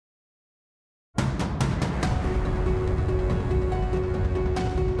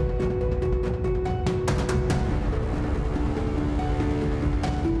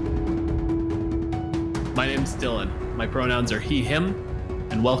My name's Dylan. My pronouns are he, him,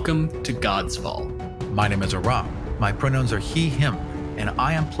 and welcome to God's Fall. My name is Aram. My pronouns are he, him, and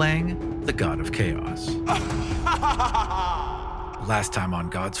I am playing the God of Chaos. Last time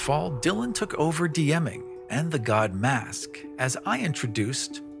on God's Fall, Dylan took over DMing and the God Mask as I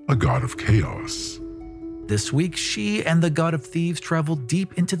introduced a God of Chaos. This week, she and the God of Thieves travel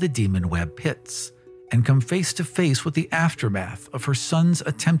deep into the demon web pits and come face to face with the aftermath of her son's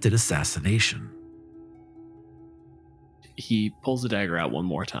attempted assassination. He pulls the dagger out one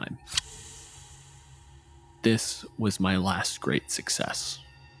more time. This was my last great success.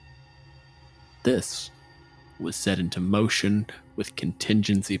 This was set into motion with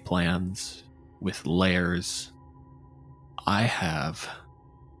contingency plans, with layers. I have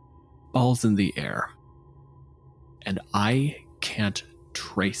balls in the air, and I can't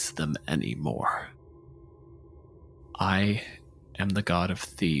trace them anymore. I am the God of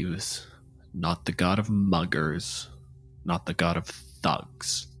Thieves, not the God of muggers, not the God of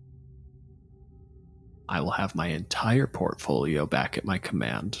thugs. I will have my entire portfolio back at my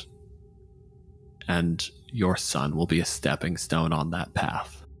command, and your son will be a stepping stone on that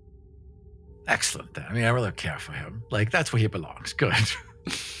path. Excellent. I mean, I really care for him. Like, that's where he belongs. Good.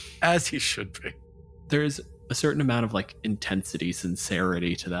 As he should be. There's a certain amount of, intensity,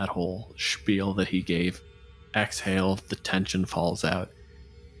 sincerity to that whole spiel that he gave. Exhale, the tension falls out.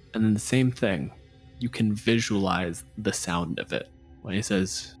 And then the same thing. You can visualize the sound of it. When he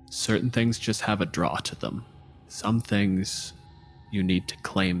says, certain things just have a draw to them. Some things, you need to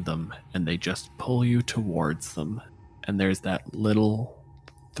claim them, and they just pull you towards them. And there's that little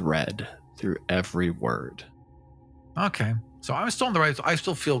thread through every word. Okay. So I'm still on the right. I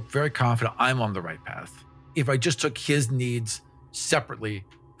still feel very confident I'm on the right path. If I just took his needs separately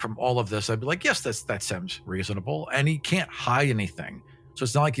from all of this, I'd be like, yes, that sounds reasonable. And he can't hide anything. So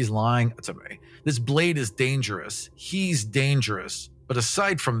it's not like he's lying to me. This blade is dangerous. He's dangerous. But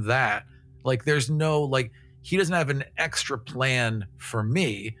aside from that, there's no, he doesn't have an extra plan for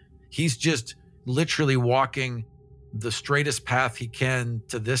me. He's just literally walking the straightest path he can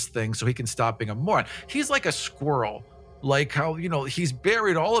to this thing so he can stop being a moron. He's like a squirrel. Like how, he's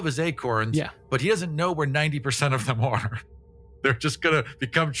buried all of his acorns, but he doesn't know where 90% of them are. They're just going to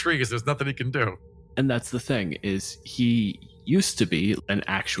become trees. There's nothing he can do. And that's the thing, is he used to be an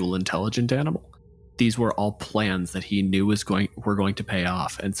actual intelligent animal. These were all plans that he knew were going to pay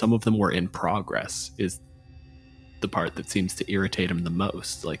off, and some of them were in progress, is the part that seems to irritate him the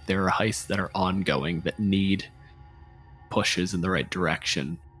most. There are heists that are ongoing that need pushes in the right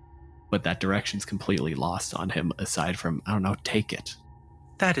direction, but that direction's completely lost on him, aside from, take it.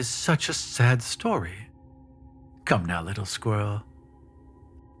 That is such a sad story. Come now, little squirrel.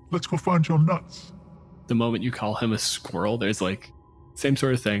 Let's go find your nuts. The moment you call him a squirrel, there's same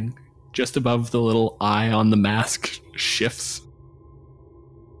sort of thing. Just above the little eye on the mask shifts.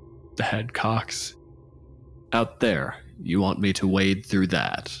 The head cocks. Out there, you want me to wade through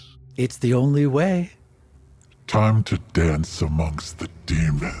that? It's the only way. Time to dance amongst the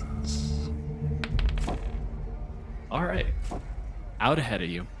demons. All right. Out ahead of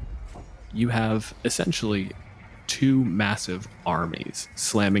you, you have essentially two massive armies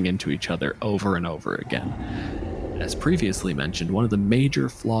slamming into each other over and over again. As previously mentioned, one of the major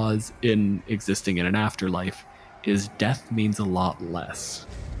flaws in existing in an afterlife is death means a lot less.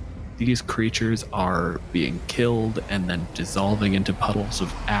 These creatures are being killed and then dissolving into puddles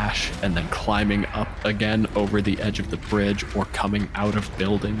of ash and then climbing up again over the edge of the bridge or coming out of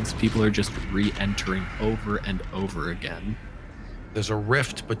buildings. People are just re-entering over and over again. There's a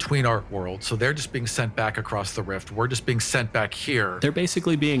rift between our worlds, so they're just being sent back across the rift. We're just being sent back here. They're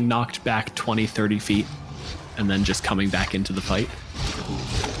basically being knocked back 20, 30 feet and then just coming back into the fight.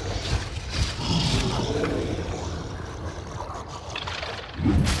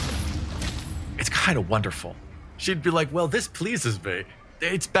 It's kind of wonderful. She'd be like, well, this pleases me.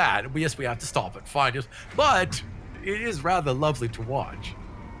 It's bad. Yes, we have to stop it. Fine. But it is rather lovely to watch.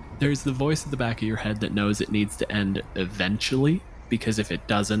 There's the voice at the back of your head that knows it needs to end eventually, because if it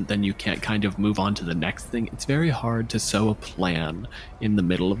doesn't, then you can't kind of move on to the next thing. It's very hard to sow a plan in the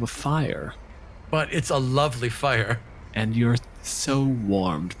middle of a fire. But it's a lovely fire. And you're so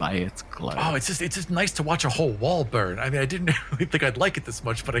warmed by its glow. Oh, it's just nice to watch a whole wall burn. I mean, I didn't really think I'd like it this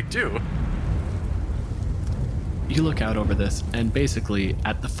much, but I do. You look out over this, and basically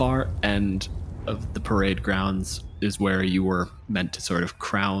at the far end of the parade grounds is where you were meant to sort of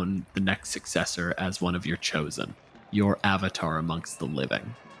crown the next successor as one of your chosen, your avatar amongst the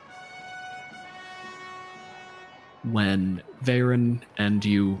living. When Veyron and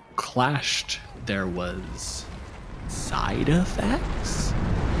you clashed, there was side effects?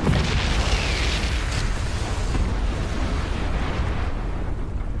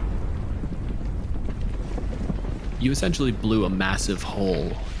 You essentially blew a massive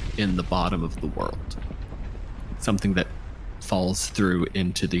hole in the bottom of the world. Something that falls through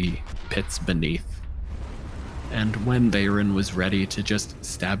into the pits beneath. And when Veyron was ready to just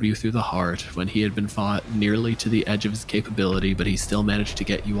stab you through the heart, when he had been fought nearly to the edge of his capability, but he still managed to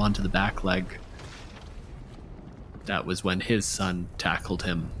get you onto the back leg, that was when his son tackled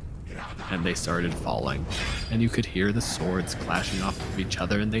him, and they started falling. And you could hear the swords clashing off of each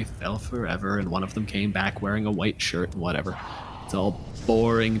other, and they fell forever, and one of them came back wearing a white shirt and whatever. It's all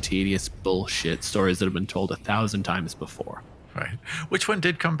boring, tedious bullshit stories that have been told 1,000 times before. Right. Which one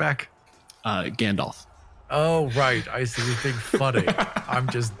did come back? Gandalf. Oh, right. I see you think funny. I'm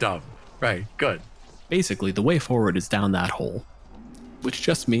just dumb. Right. Good. Basically, the way forward is down that hole, which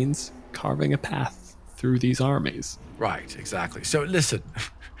just means carving a path through these armies. Right. Exactly. So listen,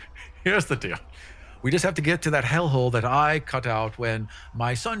 here's the deal. We just have to get to that hellhole that I cut out when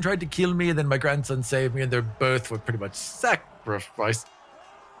my son tried to kill me and then my grandson saved me, and they both were pretty much sacrificed.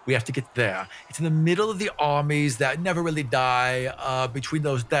 We have to get there. It's in the middle of the armies that never really die, between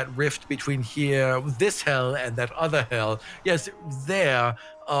that rift between here, this hell, and that other hell. Yes, there,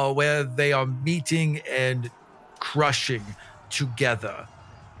 where they are meeting and crushing together.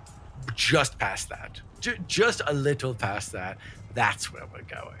 Just past that. Just a little past that. That's where we're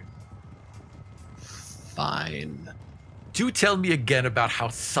going. Fine. Do tell me again about how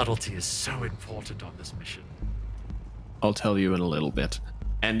subtlety is so important on this mission. I'll tell you in a little bit.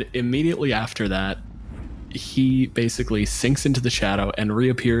 And immediately after that, he basically sinks into the shadow and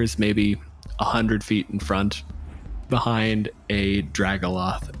reappears maybe 100 feet in front behind a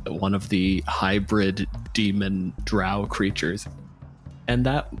Dragoloth, one of the hybrid demon drow creatures. And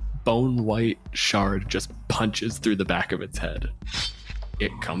that bone white shard just punches through the back of its head.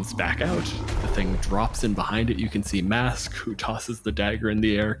 It comes back out. The thing drops in behind it. You can see Mask, who tosses the dagger in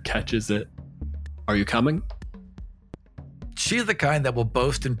the air, catches it. Are you coming? She's the kind that will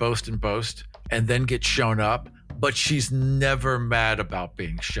boast and boast and boast and then get shown up, but she's never mad about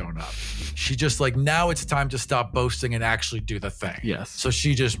being shown up. She just now it's time to stop boasting and actually do the thing. Yes. So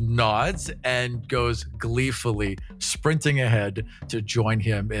she just nods and goes gleefully sprinting ahead to join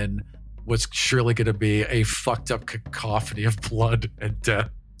him in what's surely going to be a fucked up cacophony of blood and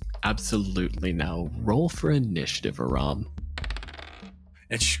death. Absolutely. Now roll for initiative, Aram.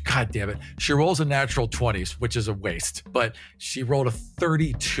 And God damn it, she rolls a natural 20, which is a waste, but she rolled a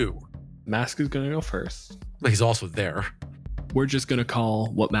 32. Mask is going to go first. But he's also there. We're just going to call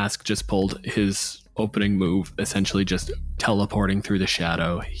what Mask just pulled his opening move, essentially just teleporting through the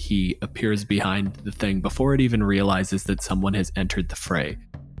shadow. He appears behind the thing before it even realizes that someone has entered the fray.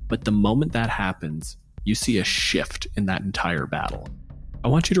 But the moment that happens, you see a shift in that entire battle. I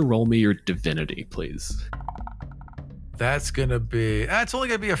want you to roll me your divinity, please. That's only going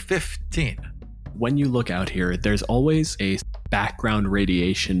to be a 15. When you look out here, there's always a background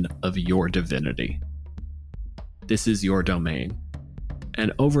radiation of your divinity. This is your domain.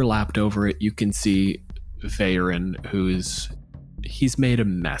 And overlapped over it, you can see Veyron, he's made a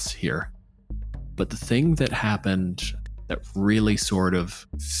mess here. But the thing that happened that really sort of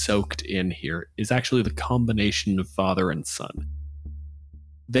soaked in here is actually the combination of father and son.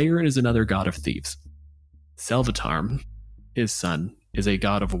 Veyron is another god of thieves. Selvatarm, his son, is a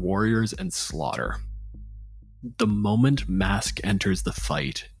god of warriors and slaughter. The moment Mask enters the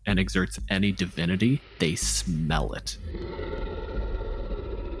fight and exerts any divinity, they smell it.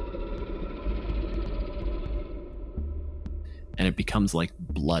 And it becomes like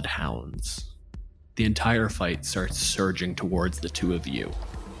bloodhounds. The entire fight starts surging towards the two of you.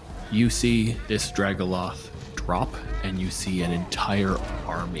 You see this Dragoloth drop, and you see an entire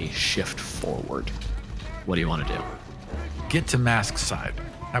army shift forward. What do you want to do? Get to Mask's side.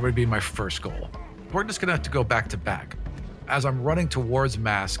 That would be my first goal. We're just going to have to go back to back. As I'm running towards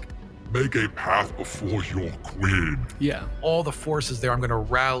Mask, Make a path before your queen. Yeah. all the forces there, I'm going to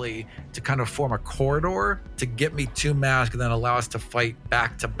rally to kind of form a corridor to get me to Mask and then allow us to fight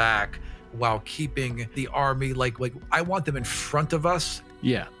back to back while keeping the army like I want them in front of us.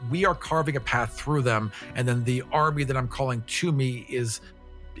 Yeah. We are carving a path through them, and then the army that I'm calling to me is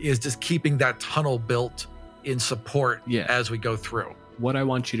just keeping that tunnel built in support as we go through. What I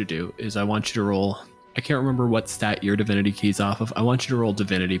want you to do is I want you to roll, I can't remember what stat your divinity key's off of. I want you to roll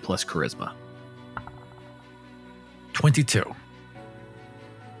divinity plus charisma. 22.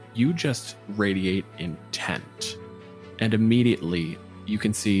 You just radiate intent. And immediately you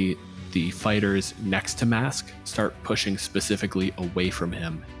can see the fighters next to Mask start pushing specifically away from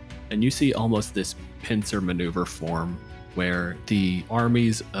him. And you see almost this pincer maneuver form where the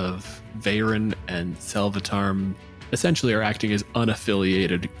armies of Veyron and Selvatarm essentially are acting as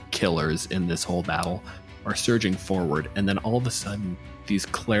unaffiliated killers in this whole battle. are surging forward, and then all of a sudden, these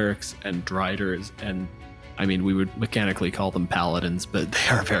clerics and driders, and I mean, we would mechanically call them paladins, but they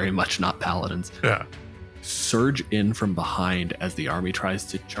are very much not paladins. Yeah. Surge in from behind as the army tries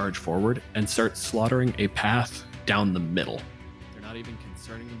to charge forward and start slaughtering a path down the middle. They're not even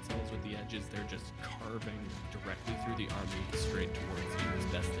concerning themselves with the edges, they're just carving directly through the army straight towards you as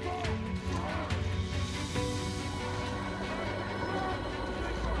best they can.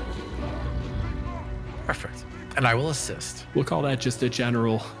 Perfect. And I will assist. We'll call that just a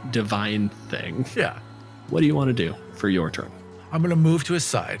general divine thing. Yeah. What do you want to do for your turn? I'm going to move to his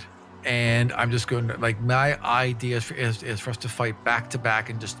side, and I'm just going to, like, my idea is for us to fight back to back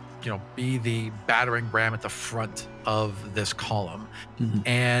and just, be the battering ram at the front of this column. Mm-hmm.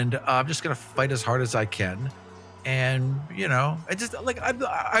 And I'm just going to fight as hard as I can. And, I just like,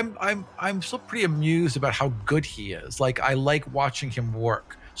 I'm still pretty amused about how good he is. Like, I like watching him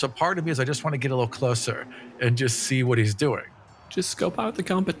work. So part of me is I just want to get a little closer and just see what he's doing. Just scope out the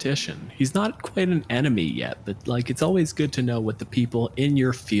competition. He's not quite an enemy yet, but it's always good to know what the people in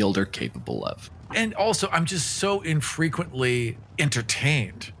your field are capable of. And also, I'm just so infrequently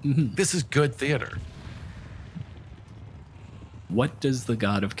entertained. Mm-hmm. This is good theater. What does the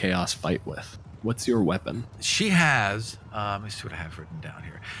God of Chaos fight with? What's your weapon? She has, let me see what I have written down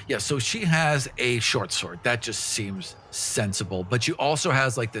here. Yeah, so she has a short sword. That just seems sensible. But she also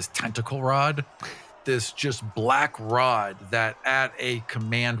has like this tentacle rod, this just black rod that at a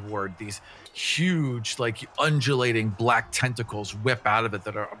command word, these huge, like undulating black tentacles whip out of it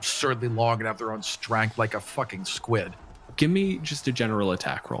that are absurdly long and have their own strength like a fucking squid. Give me just a general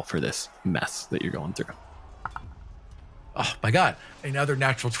attack roll for this mess that you're going through. Oh my God, another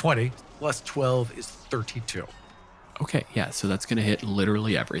natural 20 plus 12 is 32. Okay, yeah, so that's going to hit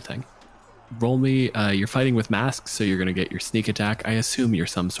literally everything. Roll me, you're fighting with masks, so you're going to get your sneak attack. I assume you're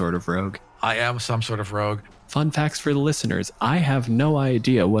some sort of rogue. I am some sort of rogue. Fun facts for the listeners. I have no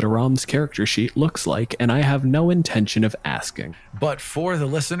idea what Aram's character sheet looks like, and I have no intention of asking. But for the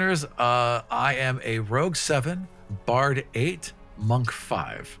listeners, I am a rogue 7, bard 8, monk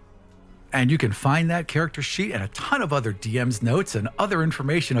 5. And you can find that character sheet and a ton of other DM's notes and other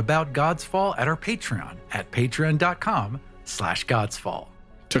information about God's Fall at our Patreon at patreon.com/godsfall.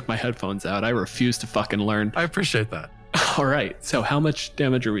 Took my headphones out. I refuse to fucking learn. I appreciate that. All right, so how much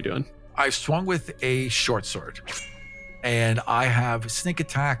damage are we doing? I swung with a short sword, and I have sneak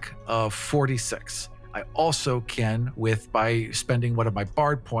attack of 46. I also can, by spending one of my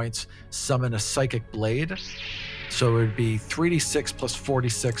bard points, summon a psychic blade. So it would be 3d6 plus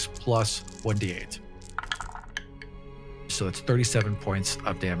 46 plus 1d8. So that's 37 points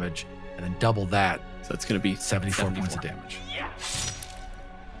of damage, and then double that. So that's going to be 74 points of damage.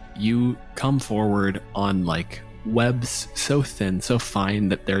 You come forward on webs so thin, so fine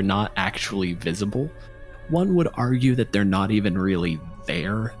that they're not actually visible. One would argue that they're not even really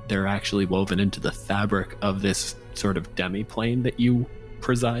there. They're actually woven into the fabric of this sort of demi-plane that you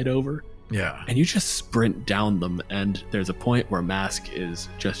preside over. Yeah. And you just sprint down them, and there's a point where Mask is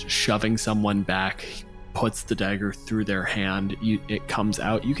just shoving someone back, puts the dagger through their hand. It comes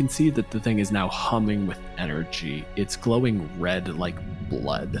out. You can see that the thing is now humming with energy. It's glowing red like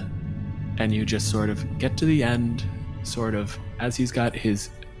blood. And you just sort of get to the end, sort of, as he's got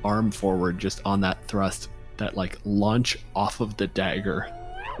his arm forward just on that thrust, that launch off of the dagger,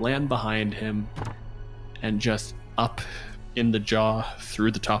 land behind him, and just up in the jaw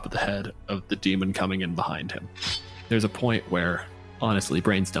through the top of the head of the demon coming in behind him. There's a point where, honestly,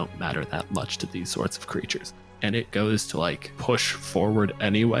 brains don't matter that much to these sorts of creatures. And it goes to push forward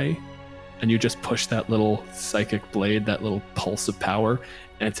anyway. And you just push that little psychic blade, that little pulse of power,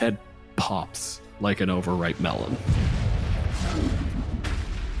 and its head pops like an overripe melon.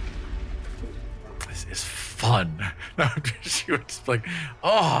 This is fun. She was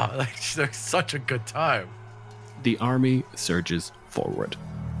just it's such a good time. The army surges forward.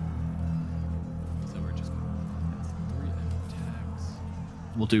 So we're just going to 3 attacks.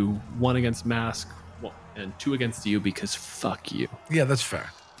 We'll do 1 against Mask and 2 against you because fuck you. Yeah, that's fair.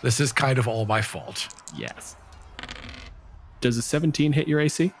 This is kind of all my fault. Yes. Does a 17 hit your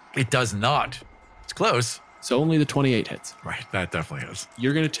AC? It does not. It's close. So only the 28 hits. Right, that definitely is.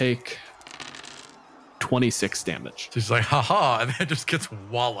 You're going to take 26 damage. She's like, haha, and then just gets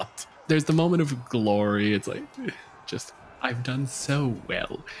walloped. There's the moment of glory. It's I've done so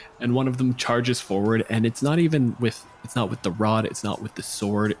well. And one of them charges forward, and it's not with the rod, it's not with the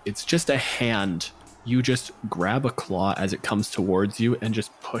sword, it's just a hand. You just grab a claw as it comes towards you and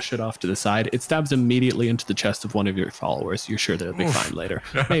just push it off to the side. It stabs immediately into the chest of one of your followers. You're sure they'll be fine later.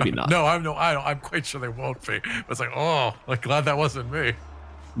 Maybe not. No, I'm quite sure they won't be. It's glad that wasn't me.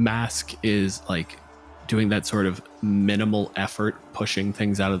 Mask is doing that sort of minimal effort, pushing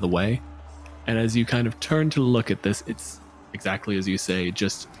things out of the way. And as you kind of turn to look at this, it's exactly as you say,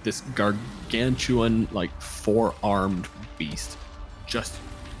 just this gargantuan, like 4-armed beast just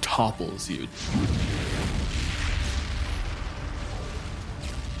topples you.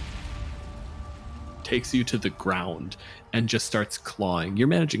 Takes you to the ground and just starts clawing. You're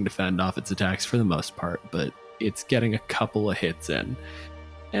managing to fend off its attacks for the most part, but it's getting a couple of hits in.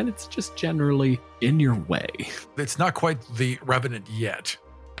 And it's just generally in your way. It's not quite the Revenant yet.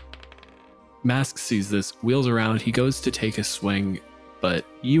 Mask sees this, wheels around, he goes to take a swing, but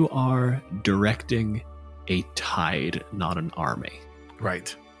you are directing a tide, not an army.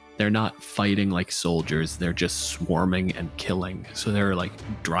 Right. They're not fighting like soldiers, they're just swarming and killing. So there are like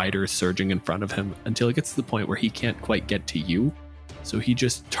Driders surging in front of him until it gets to the point where he can't quite get to you. So he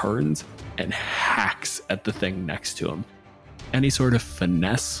just turns and hacks at the thing next to him. Any sort of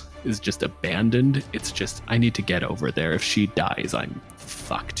finesse is just abandoned. It's just, I need to get over there. If she dies, I'm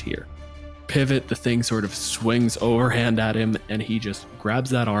fucked here. Pivot, the thing sort of swings overhand at him, and he just grabs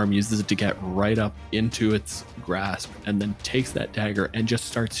that arm, uses it to get right up into its grasp, and then takes that dagger and just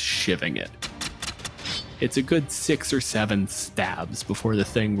starts shivving it. It's a good 6 or 7 stabs before the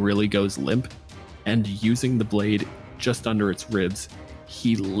thing really goes limp, and using the blade just under its ribs,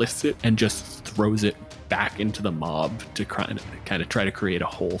 he lifts it and just throws it back into the mob to kind of try to create a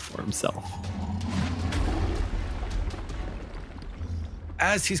hole for himself.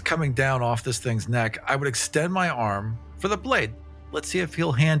 As he's coming down off this thing's neck, I would extend my arm for the blade. Let's see if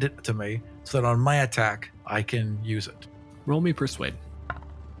he'll hand it to me so that on my attack, I can use it. Roll me Persuade.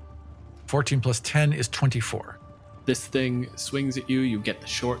 14 plus 10 is 24. This thing swings at you, you get the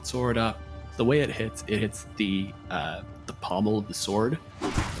short sword up. The way it hits the pommel of the sword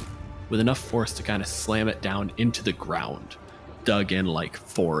with enough force to kind of slam it down into the ground, dug in like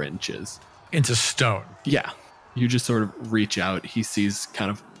 4 inches. Into stone. Yeah. You just sort of reach out. He sees kind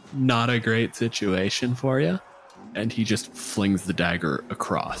of not a great situation for you, and he just flings the dagger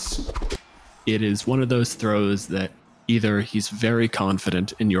across. It is one of those throws that either he's very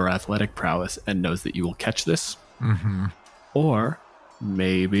confident in your athletic prowess and knows that you will catch this, or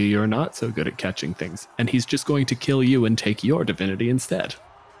maybe you're not so good at catching things, and he's just going to kill you and take your divinity instead.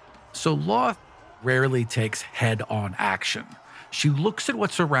 So Loth rarely takes head-on action. She looks at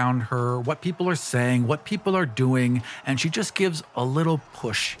what's around her, what people are saying, what people are doing, and she just gives a little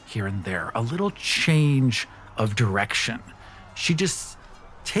push here and there, a little change of direction. She just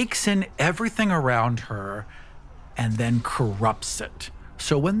takes in everything around her and then corrupts it.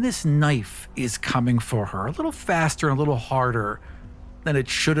 So when this knife is coming for her, a little faster and a little harder than it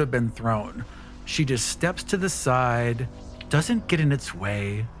should have been thrown, she just steps to the side, doesn't get in its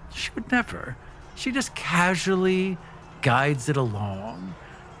way. She would never. She just casually guides it along,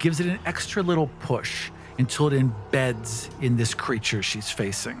 gives it an extra little push until it embeds in this creature she's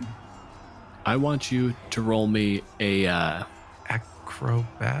facing. I want you to roll me a...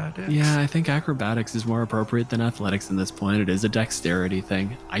 Acrobatics? Yeah, I think acrobatics is more appropriate than athletics in this point. It is a dexterity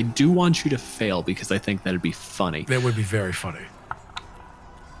thing. I do want you to fail because I think that'd be funny. That would be very funny.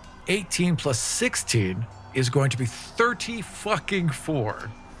 18 plus 16 is going to be 30-fucking-4.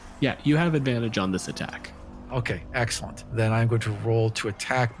 Yeah, you have advantage on this attack. Okay, excellent. Then I'm going to roll to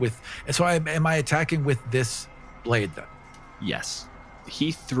attack with... So am I attacking with this blade then? Yes.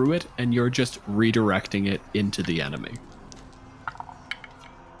 He threw it, and you're just redirecting it into the enemy.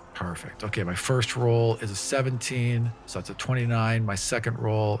 Perfect. Okay, my first roll is a 17, so that's a 29. My second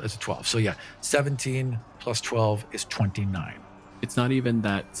roll is a 12. So yeah, 17 plus 12 is 29. It's not even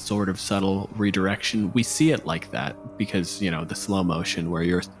that sort of subtle redirection. We see it like that because, the slow motion where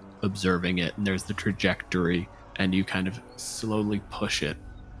you're observing it and there's the trajectory and you kind of slowly push it.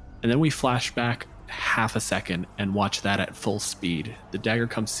 And then we flash back half a second and watch that at full speed. The dagger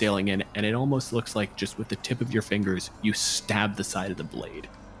comes sailing in and it almost looks like just with the tip of your fingers, you stab the side of the blade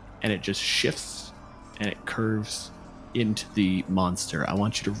and it just shifts and it curves into the monster. I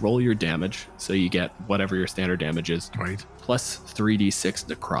want you to roll your damage so you get whatever your standard damage is. Right. Plus 3d6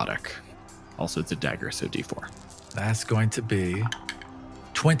 necrotic. Also, it's a dagger, so d4. That's going to be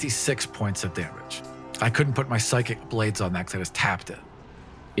 26 points of damage. I couldn't put my psychic blades on that because I just tapped it.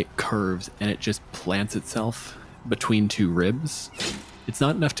 It curves and it just plants itself between 2 ribs. It's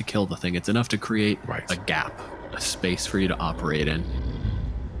not enough to kill the thing. It's enough to create a gap, a space for you to operate in.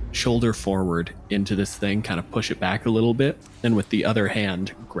 Shoulder forward into this thing, kind of push it back a little bit. Then with the other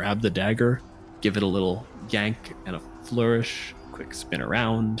hand, grab the dagger, give it a little yank and a flourish, quick spin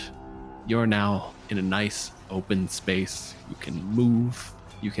around. You're now in a nice open space. You can move.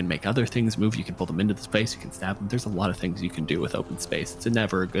 You can make other things move. You can pull them into the space. You can stab them. There's a lot of things you can do with open space. It's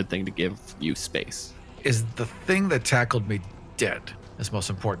never a good thing to give you space. Is the thing that tackled me dead? Is the most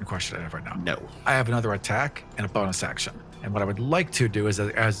important question I have right now. No. I have another attack and a bonus action. And what I would like to do is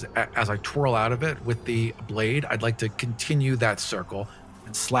as I twirl out of it with the blade, I'd like to continue that circle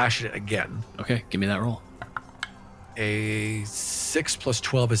and slash it again. Okay, give me that roll. A 6 plus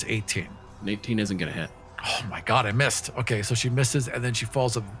 12 is 18. An 18 isn't going to hit. Oh my God, I missed. Okay, so she misses, and then she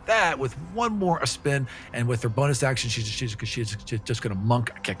falls of that with one more a spin, and with her bonus action, she's just going to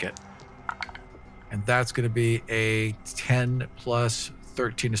monk kick it. And that's going to be a 10 plus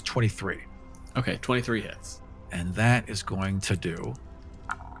 13 is 23. Okay, 23 hits. And that is going to do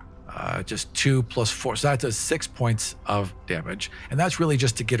just 2 plus 4. So that does 6 points of damage. And that's really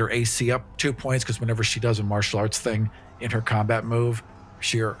just to get her AC up 2 points, because whenever she does a martial arts thing in her combat move,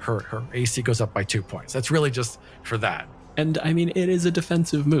 her AC goes up by 2 points. That's really just for that. And I mean, it is a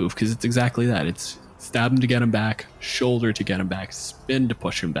defensive move because it's exactly that. It's stab him to get him back, shoulder to get him back, spin to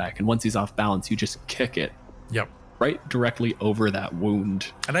push him back. And once he's off balance, you just kick it. Yep. Right directly over that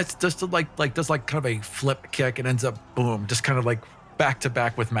wound. And that's just does kind of a flip kick and ends up boom, just kind of like back to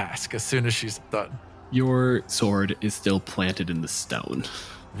back with Mask as soon as she's done. Your sword is still planted in the stone.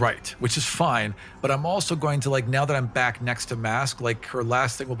 Right, which is fine, but I'm also going to, now that I'm back next to Mask, her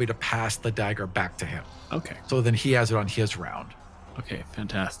last thing will be to pass the dagger back to him. Okay. So then he has it on his round. Okay,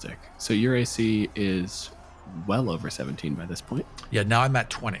 fantastic. So your AC is well over 17 by this point. Yeah, now I'm at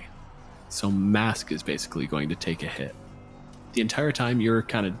 20. So Mask is basically going to take a hit. The entire time you're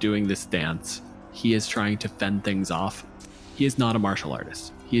kind of doing this dance, he is trying to fend things off. He is not a martial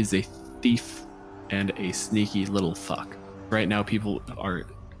artist. He is a thief and a sneaky little fuck. Right now,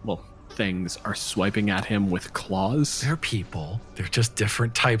 things are swiping at him with claws. They're people. They're just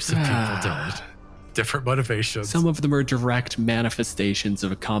different types of people, Dylan. Different motivations. Some of them are direct manifestations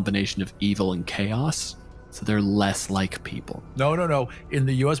of a combination of evil and chaos, so they're less like people. No. In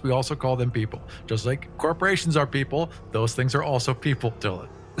the US, we also call them people. Just like corporations are people, those things are also people, Dylan.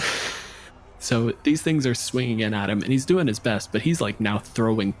 So these things are swinging in at him, and he's doing his best, but he's now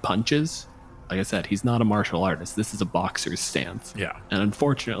throwing punches. Like I said, he's not a martial artist. This is a boxer's stance. Yeah. And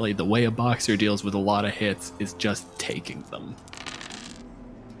unfortunately, the way a boxer deals with a lot of hits is just taking them.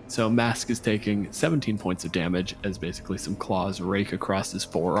 So Mask is taking 17 points of damage as basically some claws rake across his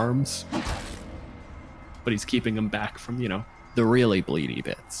forearms. But he's keeping him back from, the really bleedy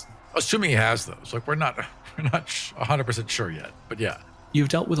bits. Assuming he has those. We're not 100% sure yet, but yeah. You've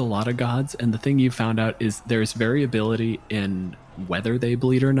dealt with a lot of gods, and the thing you've found out is there's variability in whether they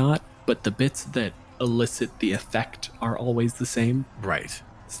bleed or not. But the bits that elicit the effect are always the same. Right.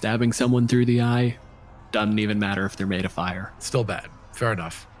 Stabbing someone through the eye doesn't even matter if they're made of fire. Still bad. Fair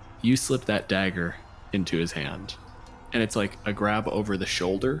enough. You slip that dagger into his hand, and it's like a grab over the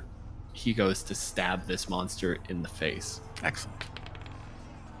shoulder. He goes to stab this monster in the face. Excellent.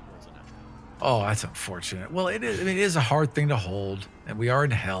 Oh, that's unfortunate. Well, it is. I mean, it is a hard thing to hold, and we are in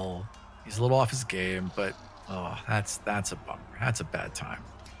hell. He's a little off his game, but that's a bummer. That's a bad time.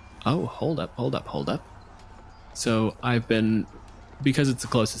 Oh, hold up. So because it's the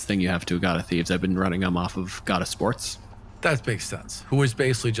closest thing you have to a God of Thieves, I've been running them off of God of Sports. That makes sense. Who is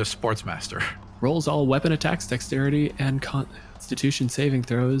basically just Sportsmaster. Rolls all weapon attacks, dexterity, and constitution saving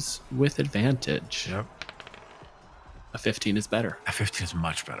throws with advantage. Yep. A 15 is better. A 15 is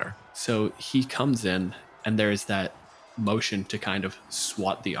much better. So he comes in, and there's that motion to kind of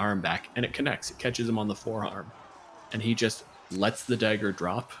swat the arm back, and it connects. It catches him on the forearm. And he just lets the dagger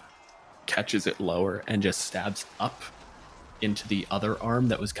drop, catches it lower, and just stabs up into the other arm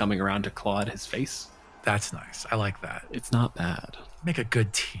that was coming around to claw at his face. That's nice. I like that. It's not bad. Make a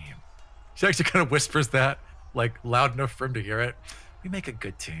good team. She actually kind of whispers that, loud enough for him to hear it. We make a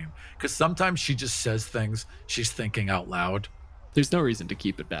good team. Because sometimes she just says things she's thinking out loud. There's no reason to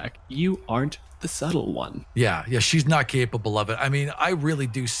keep it back. You aren't the subtle one. Yeah, she's not capable of it. I mean, I really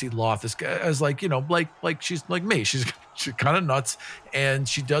do see Loth as like she's like me. She's kind of nuts, and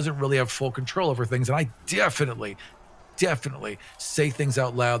she doesn't really have full control over things. And I definitely say things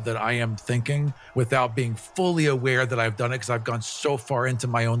out loud that I am thinking without being fully aware that I've done it, because I've gone so far into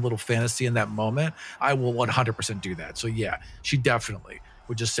my own little fantasy in that moment. I will 100% do that. So yeah, she definitely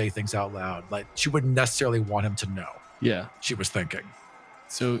would just say things out loud. Like, she wouldn't necessarily want him to know. Yeah. She was thinking.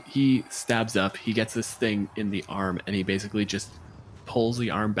 So he stabs up, he gets this thing in the arm, and he basically just pulls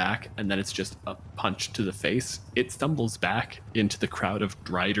the arm back, and then it's just a punch to the face. It stumbles back into the crowd of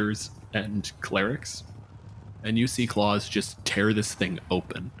driders and clerics, and you see claws just tear this thing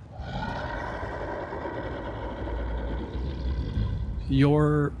open.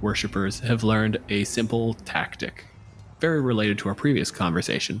 Your worshippers have learned a simple tactic, very related to our previous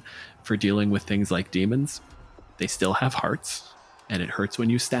conversation, for dealing with things like demons. They still have hearts, and it hurts when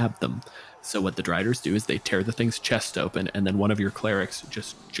you stab them. So what the Driders do is they tear the thing's chest open, and then one of your clerics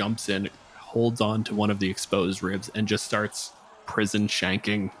just jumps in, holds on to one of the exposed ribs, and just starts prison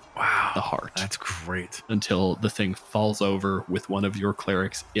shanking the heart. That's great. Until the thing falls over with one of your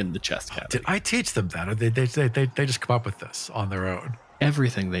clerics in the chest cavity. Did I teach them that? Or they just come up with this on their own?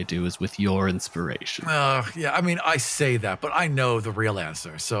 Everything they do is with your inspiration. Yeah, I mean, I say that, but I know the real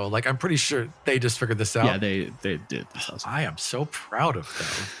answer. So, like, I'm pretty sure they just figured this out. Yeah, they did. I am so proud of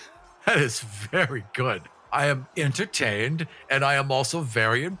them. That is very good. I am entertained, and I am also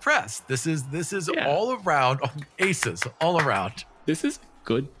very impressed. This is all around aces, all around. This is a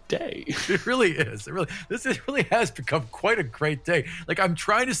good day. It really is. This really has become quite a great day. Like, I'm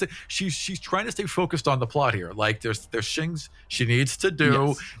trying to say, she's trying to stay focused on the plot here. Like, there's things she needs to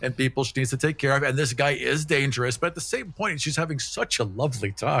do, and people she needs to take care of. And this guy is dangerous, but at the same point, she's having such a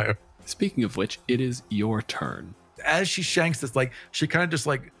lovely time. Speaking of which, it is your turn. As she shanks this, like, she kind of just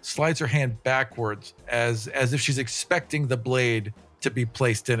like slides her hand backwards as if she's expecting the blade to be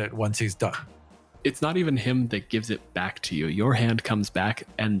placed in it once he's done. It's not even him that gives it back to you. Your hand comes back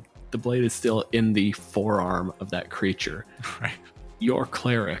and the blade is still in the forearm of that creature. Right. Your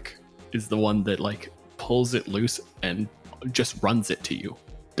cleric is the one that like pulls it loose and just runs it to you.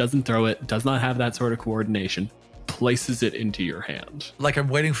 Doesn't throw it, does not have that sort of coordination, places it into your hand. Like I'm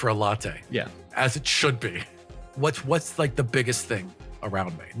waiting for a latte. Yeah. As it should be. What's like the biggest thing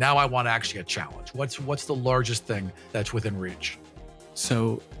around me? Now I want actually a challenge. What's the largest thing that's within reach?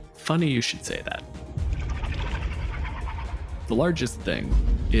 So funny you should say that. The largest thing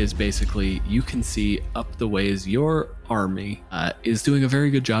is basically you can see up the ways your army is doing a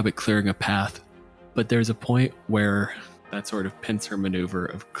very good job at clearing a path, but there's a point where that sort of pincer maneuver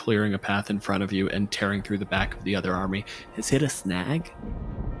of clearing a path in front of you and tearing through the back of the other army has hit a snag,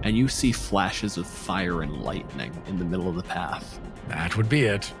 and you see flashes of fire and lightning in the middle of the path. That would be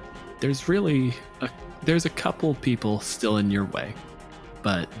it. There's a couple people still in your way,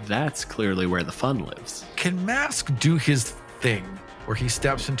 but that's clearly where the fun lives. Can Mask do his thing where he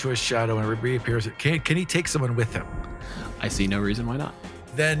steps into a shadow and reappears? Can he take someone with him? I see no reason why not.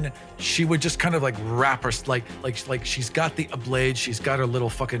 Then she would just kind of like wrap her, like she's got the blade, she's got her little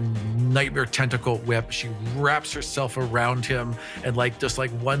fucking nightmare tentacle whip. She wraps herself around him and like just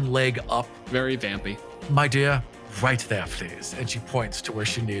like one leg up. Very vampy. My dear, right there, please. And she points to where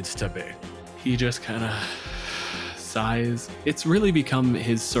she needs to be. He just kind of sighs. It's really become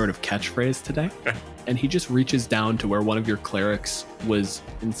his sort of catchphrase today. And he just reaches down to where one of your clerics was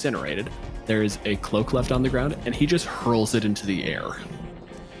incinerated. There is a cloak left on the ground, and he just hurls it into the air.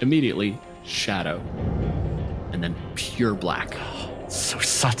 Immediately, shadow, and then pure black. So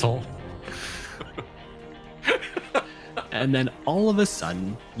subtle. And then all of a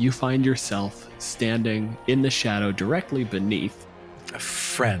sudden, you find yourself standing in the shadow directly beneath a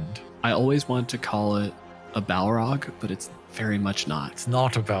friend. I always want to call it a Balrog, but it's very much not. It's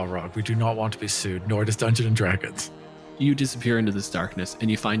not a Balrog. We do not want to be sued, nor does Dungeons and Dragons. You disappear into this darkness,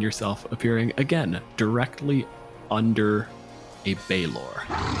 and you find yourself appearing again directly under a Balor.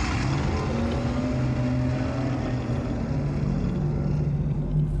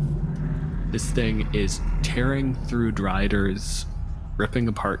 This thing is tearing through Driders, ripping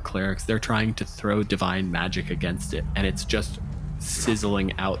apart clerics. They're trying to throw divine magic against it, and it's just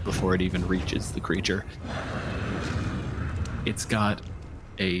sizzling out before it even reaches the creature. It's got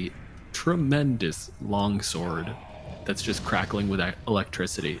a tremendous longsword that's just crackling with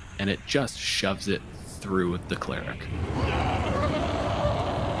electricity, and it just shoves it through the cleric.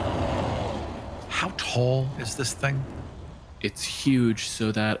 How tall is this thing? It's huge,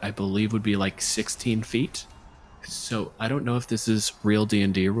 so that I believe would be like 16 feet. So I don't know if this is real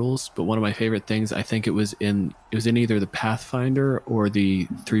D&D rules, but one of my favorite things, I think it was in either the Pathfinder or the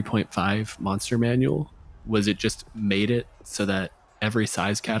 3.5 Monster Manual, was it just made it so that every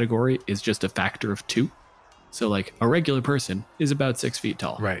size category is just a factor of 2. So like a regular person is about 6 feet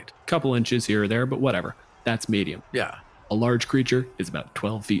tall. Right. Couple inches here or there, but whatever. That's medium. Yeah. A large creature is about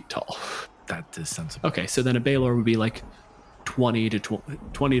 12 feet tall. That is sensible. Okay, so then a Balor would be like 20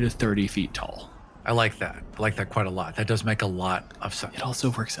 to 30 feet tall. I like that. I like that quite a lot. That does make a lot of sense. It also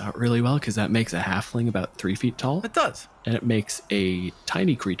works out really well because that makes a halfling about 3 feet tall. It does. And it makes a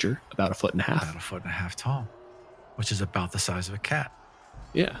tiny creature about 1.5 feet. About 1.5 feet tall, which is about the size of a cat.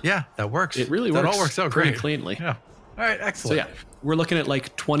 Yeah. Yeah, that works. It really works. That all works out pretty great. cleanly. Yeah. All right, excellent. So yeah, we're looking at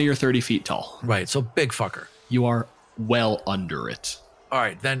like 20 or 30 feet tall. Right, so big fucker. You are well under it. All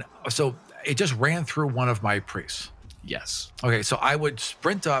right, then, so it just ran through one of my priests. Yes. Okay, so I would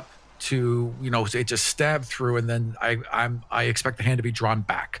sprint up to, it just stabbed through, and then I expect the hand to be drawn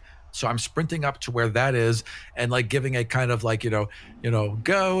back So I'm sprinting up to where that is and like giving a kind of like,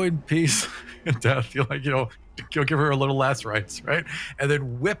 go in peace and death. You'll give her a little last rites, right? And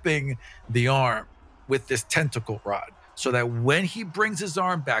then whipping the arm with this tentacle rod so that when he brings his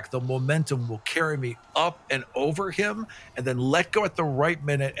arm back, the momentum will carry me up and over him and then let go at the right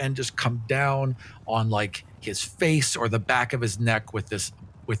minute and just come down on like his face or the back of his neck with this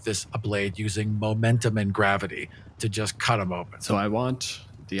blade using momentum and gravity to just cut him open. So I want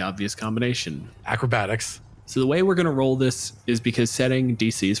the obvious combination. Acrobatics. So the way we're going to roll this is because setting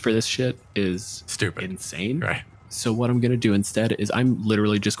DCs for this shit is Stupid. insane. Right. So what I'm going to do instead is I'm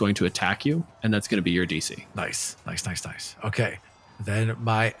literally just going to attack you, and that's going to be your DC. Nice. Okay. Then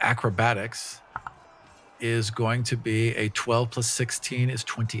my acrobatics is going to be a 12 plus 16 is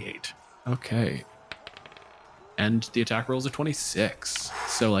 28. Okay. And the attack roll is a 26.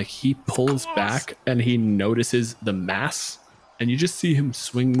 So like he pulls back and he notices the mass, and you just see him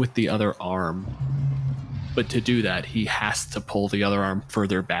swing with the other arm. But to do that, he has to pull the other arm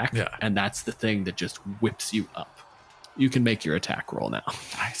further back. Yeah. And that's the thing that just whips you up. You can make your attack roll now.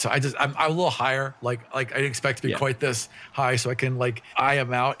 So I'm a little higher. Like I didn't expect to be quite this high, so I can like eye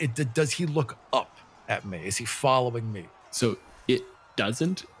him out. Does he look up at me? Is he following me? So it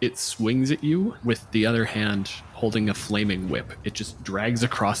doesn't. It swings at you with the other hand holding a flaming whip. It just drags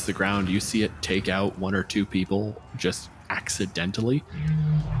across the ground. You see it take out one or two people just accidentally.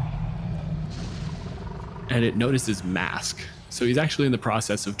 And it notices Mask. So he's actually in the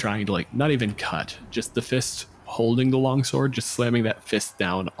process of trying to like not even cut, just the fist holding the longsword, just slamming that fist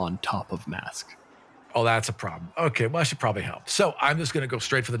down on top of Mask. Oh, that's a problem. Okay, well, I should probably help. So I'm just going to go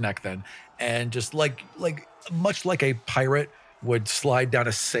straight for the neck then. And just like much like a pirate would slide down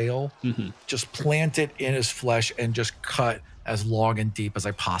a sail, just plant it in his flesh and just cut as long and deep as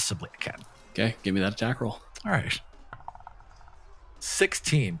I possibly can. Okay, give me that attack roll. All right.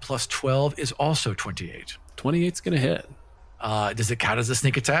 16 plus 12 is also 28. 28's going to hit. Does it count as a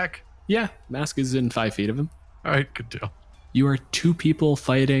sneak attack? Yeah, Mask is in 5 feet of him. All right, good deal. You are 2 people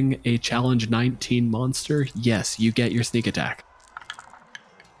fighting a challenge 19 monster. Yes, you get your sneak attack.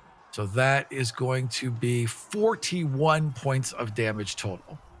 So that is going to be 41 points of damage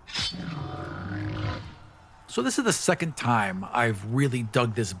total. So this is the second time I've really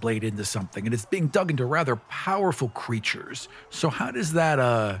dug this blade into something, and it's being dug into rather powerful creatures. So how does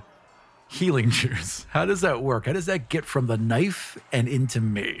that healing juice, how does that work? How does that get from the knife and into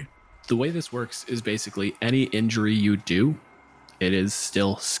me? The way this works is basically any injury you do, it is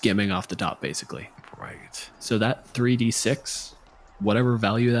still skimming off the top, basically. Right. So that 3d6, whatever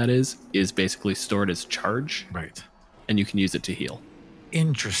value that is basically stored as charge. Right. And you can use it to heal.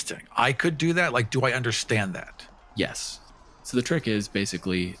 Interesting. I could do that? Like, do I understand that? Yes. So the trick is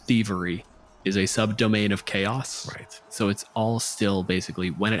basically thievery is a subdomain of chaos. Right. So it's all still basically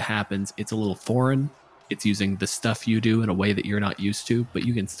when it happens, it's a little foreign. It's using the stuff you do in a way that you're not used to, but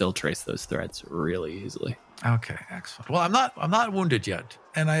you can still trace those threads really easily. Okay, excellent. Well, I'm not wounded yet,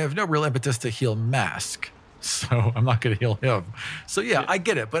 and I have no real impetus to heal Mask, so I'm not going to heal him. So yeah, I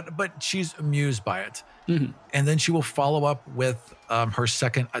get it, but she's amused by it, and then she will follow up with her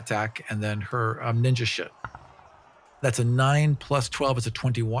second attack and then her ninja shit. That's a 9 plus 12 is a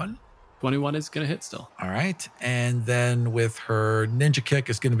 21. 21 is going to hit still. All right, and then with her ninja kick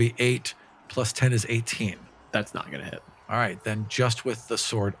is going to be 8 plus 10 is 18. That's not going to hit. All right, then just with the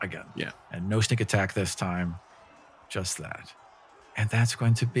sword again. Yeah. And no sneak attack this time. Just that. And that's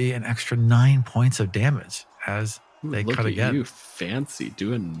going to be an extra 9 points of damage as they Look cut at again. you, fancy,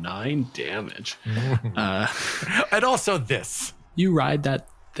 doing 9 damage. And also this. You ride that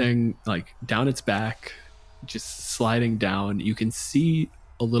thing like down its back, just sliding down. You can see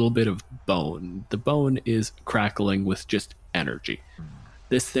a little bit of bone. The bone is crackling with just energy.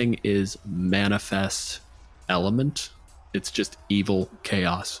 This thing is manifest element. It's just evil,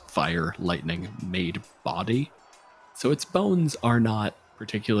 chaos, fire, lightning made body. So its bones are not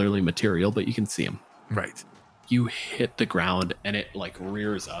particularly material, but you can see them. Right. You hit the ground and it like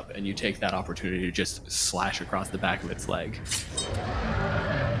rears up, and you take that opportunity to just slash across the back of its leg.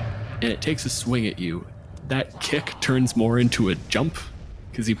 And it takes a swing at you. That kick turns more into a jump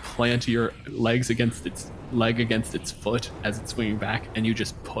because you plant your legs against its leg against its foot as it's swinging back, and you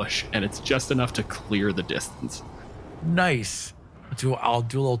just push, and it's just enough to clear the distance. Nice. I'll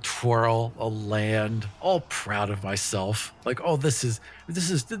do a little twirl, I'll land, all proud of myself. Like, oh, this is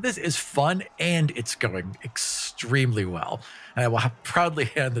fun, and it's going extremely well. And I will proudly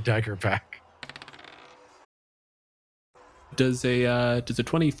hand the dagger back. Does a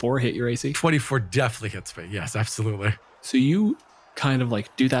 24 hit your AC? 24 definitely hits me. Yes, absolutely. So you kind of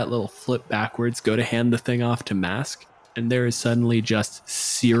like do that little flip backwards, go to hand the thing off to Mask, and there is suddenly just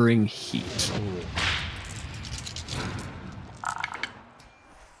searing heat.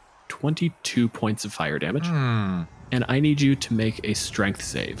 22 points of fire damage. And I need you to make a strength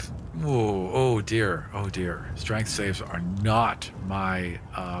save. Oh dear. Strength saves are not my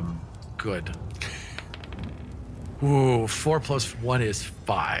good. Ooh, 4 plus 1 is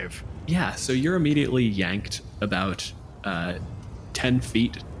 5. Yeah, so you're immediately yanked about 10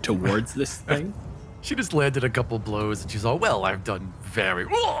 feet towards this thing. She just landed a couple blows and she's all, well, I've done very...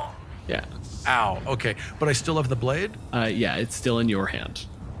 Yeah. Ow, okay. But I still have the blade? Yeah, it's still in your hand.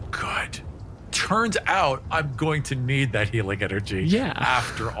 Good. Turns out I'm going to need that healing energy. Yeah.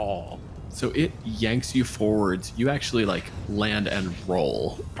 After all. So it yanks you forwards. You actually land and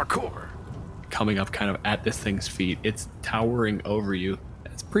roll. Parkour. Coming up kind of at this thing's feet. It's towering over you.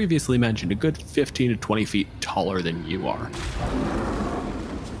 As previously mentioned, a good 15 to 20 feet taller than you are.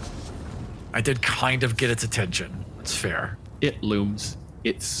 I did kind of get its attention. It's fair. It looms.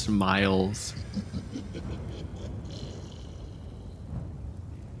 It smiles.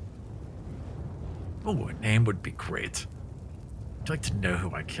 Oh, a name would be great. I'd like to know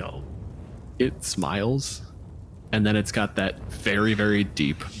who I killed. It smiles, and then it's got that very, very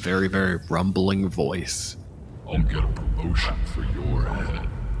deep, very, very rumbling voice. I'll get a promotion for your head,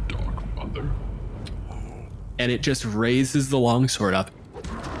 Dark Mother. And it just raises the longsword up.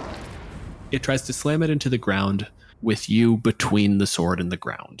 It tries to slam it into the ground with you between the sword and the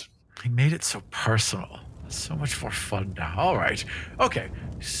ground. He made it so personal. It's so much more fun now. All right. Okay.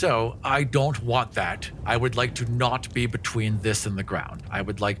 So I don't want that. I would like to not be between this and the ground. I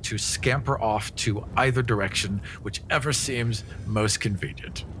would like to scamper off to either direction, whichever seems most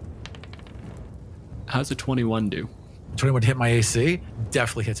convenient. How's a 21 do? 21 hit my AC?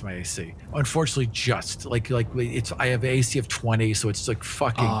 Definitely hits my AC. Unfortunately, just like it's. I have an AC of 20, so it's like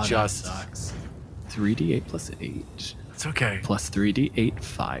fucking just. That sucks. 3d8 plus 8. It's okay. Plus 3d8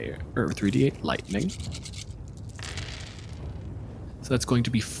 fire, or 3d8 lightning. So that's going to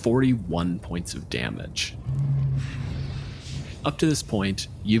be 41 points of damage. Up to this point,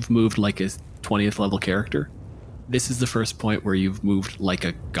 you've moved like a 20th level character. This is the first point where you've moved like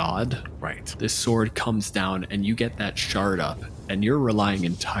a god. Right. This sword comes down and you get that shard up, and you're relying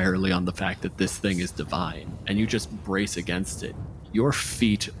entirely on the fact that this thing is divine, and you just brace against it. Your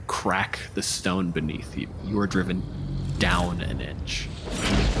feet crack the stone beneath you. You are driven down an inch.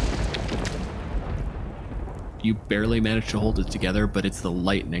 You barely manage to hold it together, but it's the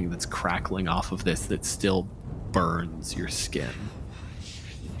lightning that's crackling off of this that still burns your skin.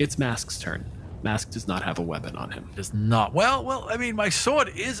 It's Mask's turn. Mask does not have a weapon on him. Does not. Well, I mean, my sword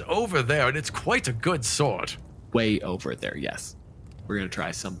is over there, and it's quite a good sword. Way over there, yes. We're going to try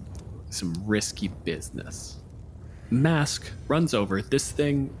some risky business. Mask runs over. This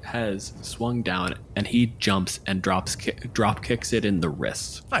thing has swung down, and he jumps and drop kicks it in the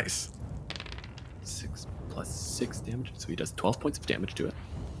wrist. Nice. 6 plus 6 damage, so he does 12 points of damage to it.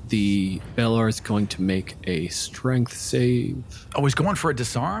 The Balor is going to make a strength save. Oh, he's going for a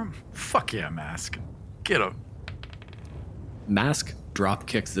disarm? Fuck yeah, Mask. Get him. Mask drop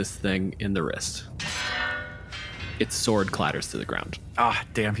kicks this thing in the wrist. Its sword clatters to the ground. Ah,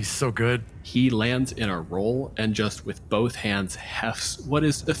 damn, he's so good. He lands in a roll and just with both hands hefts what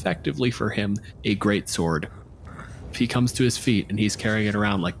is effectively for him a great sword. He comes to his feet and he's carrying it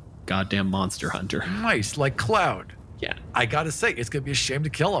around like goddamn Monster Hunter. Nice, like Cloud. Yeah. I gotta say, it's gonna be a shame to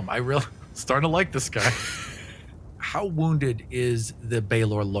kill him. I really starting to like this guy. How wounded is the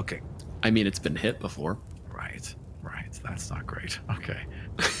Balor looking? I mean, it's been hit before. Right. That's not great. Okay.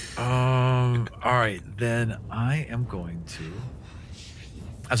 All right, then I am going to.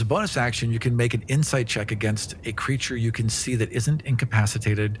 As a bonus action, you can make an insight check against a creature you can see that isn't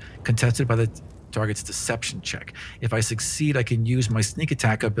incapacitated, contested by the target's deception check. If I succeed, I can use my sneak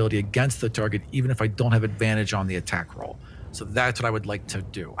attack ability against the target, even if I don't have advantage on the attack roll. So that's what I would like to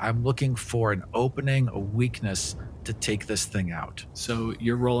do. I'm looking for an opening, a weakness to take this thing out. So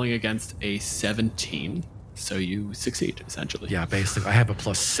you're rolling against a 17, so you succeed, essentially. Yeah, basically. I have a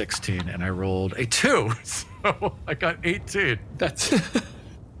plus 16, and I rolled a 2, so I got 18. That's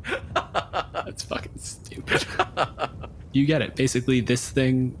fucking stupid. You get it. Basically, this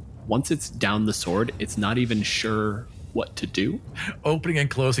thing, once it's down the sword, it's not even sure what to do. Opening and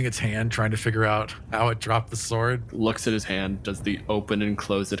closing its hand, trying to figure out how it dropped the sword. Looks at his hand, does the open and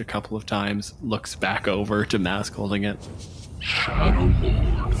close it a couple of times, looks back over to Mask holding it. Shadow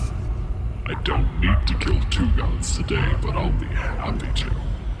Lord. I don't need to kill 2 gods today, but I'll be happy to.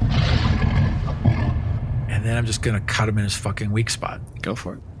 And then I'm just going to cut him in his fucking weak spot. Go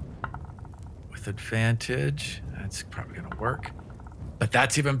for it. With advantage. That's probably going to work. But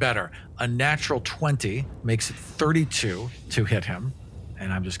that's even better. A natural 20 makes it 32 to hit him.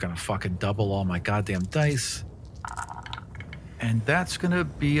 And I'm just going to fucking double all my goddamn dice. And that's going to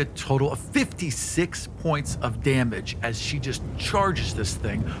be a total of 56 points of damage as she just charges this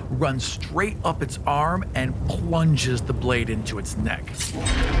thing, runs straight up its arm, and plunges the blade into its neck.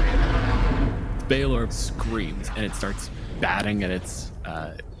 Baylor screams and it starts batting at its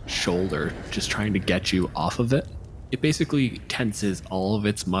shoulder, just trying to get you off of it. It basically tenses all of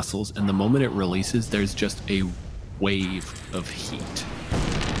its muscles, and the moment it releases, there's just a wave of heat.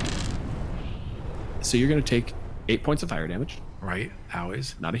 So you're going to take 8 points of fire damage. Right,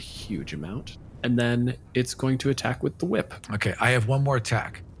 always. Not a huge amount. And then it's going to attack with the whip. Okay, I have one more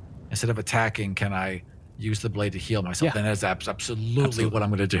attack. Instead of attacking, can I use the blade to heal myself? Yeah. Then that's absolutely what I'm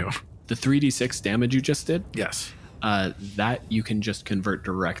going to do. The 3d6 damage you just did, Yes. that you can just convert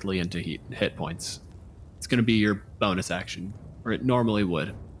directly into hit points. It's going to be your bonus action, or it normally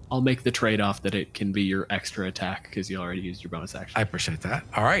would. I'll make the trade-off that it can be your extra attack because you already used your bonus action. I appreciate that.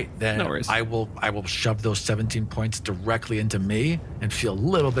 All right, then No worries. I will shove those 17 points directly into me and feel a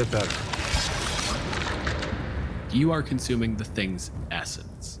little bit better. You are consuming the thing's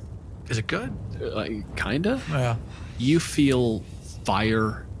essence. Is it good? Kinda? Yeah. You feel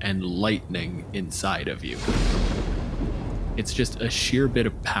fire and lightning inside of you. It's just a sheer bit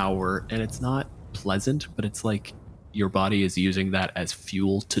of power, and it's not pleasant, but it's like your body is using that as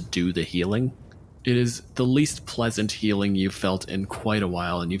fuel to do the healing. It is the least pleasant healing you've felt in quite a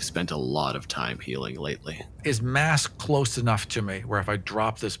while, and you've spent a lot of time healing lately. Is Mask close enough to me where if I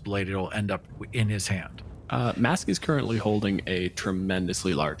drop this blade, it'll end up in his hand? Mask is currently holding a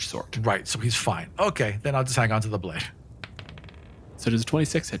tremendously large sword. Right, so he's fine. Okay, then I'll just hang on to the blade. So does a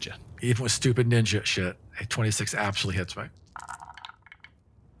 26 hit you? Even with stupid ninja shit, a 26 absolutely hits me.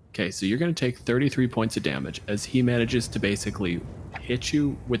 Okay, so you're going to take 33 points of damage as he manages to basically hit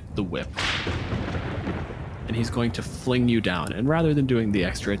you with the whip. And he's going to fling you down. And rather than doing the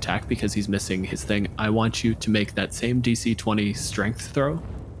extra attack because he's missing his thing, I want you to make that same DC 20 strength throw.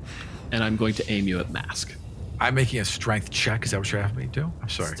 And I'm going to aim you at Mask. I'm making a strength check. Is that what you're having me do? I'm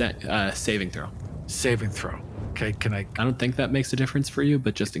sorry. Saving throw. Saving throw. Okay, can I? I don't think that makes a difference for you,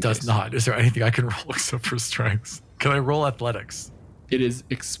 but just in case. Does not. Is there anything I can roll except for strength? Can I roll athletics? It is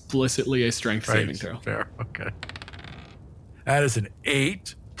explicitly a strength saving throw. Fair. Okay. That is an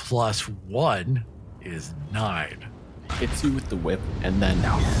 8 plus 1 is 9. Hits you with the whip and then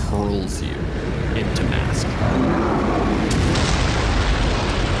hurls you into Mask.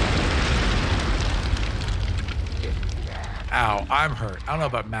 Ow, I'm hurt. I don't know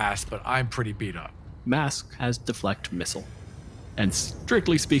about Mask, but I'm pretty beat up. Mask has deflect missile. And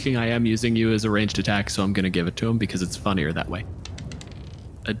strictly speaking, I am using you as a ranged attack, so I'm going to give it to him because it's funnier that way.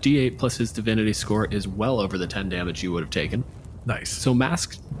 A d8 plus his divinity score is well over the 10 damage you would have taken. Nice. So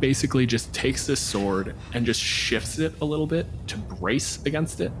Mask basically just takes this sword and just shifts it a little bit to brace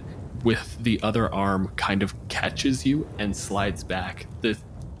against it. With the other arm kind of catches you and slides back. The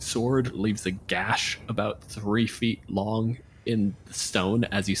sword leaves a gash about 3 feet long in the stone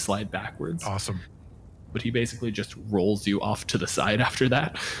as you slide backwards. Awesome. But he basically just rolls you off to the side after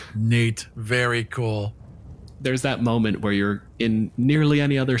that. Neat. Very cool. There's that moment where you're in nearly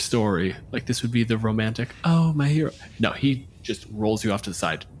any other story. Like this would be the romantic, oh, my hero. No, he just rolls you off to the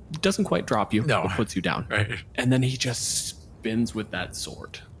side. Doesn't quite drop you, No. but puts you down. Right. And then he just spins with that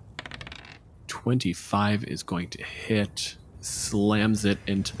sword. 25 is going to hit, slams it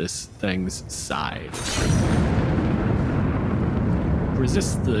into this thing's side.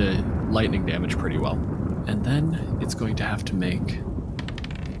 Resists the lightning damage pretty well. And then it's going to have to make...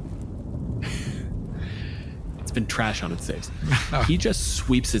 It's been trash on its saves. He just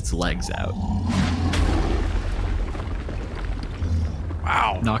sweeps its legs out.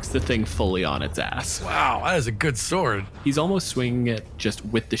 Wow. Knocks the thing fully on its ass. Wow, that is a good sword. He's almost swinging it just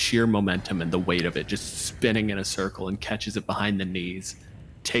with the sheer momentum and the weight of it, just spinning in a circle, and catches it behind the knees.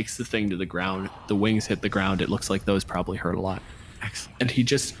 Takes the thing to the ground. The wings hit the ground. It looks like those probably hurt a lot. Excellent. And he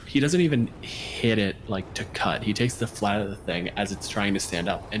doesn't even hit it like to cut. He takes the flat of the thing as it's trying to stand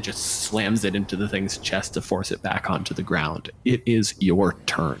up and just slams it into the thing's chest to force it back onto the ground. It is your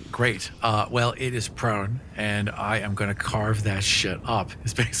turn. Great. Well, it is prone, and I am going to carve that shit up,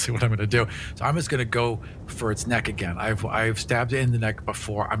 is basically what I'm going to do. So I'm just going to go for its neck again. I've stabbed it in the neck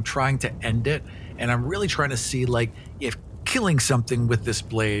before. I'm trying to end it, and I'm really trying to see, like, if killing something with this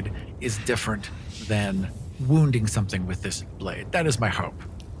blade is different than wounding something with this blade. That is my hope.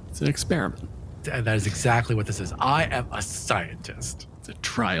 It's an experiment. That is exactly what this is. I am a scientist. It's a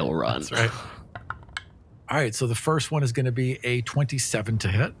trial run. That's right. All right, so the first one is going to be a 27 to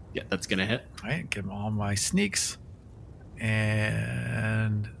hit. Yeah, that's going to hit. All right, give them all my sneaks.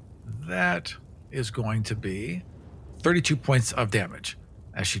 And that is going to be 32 points of damage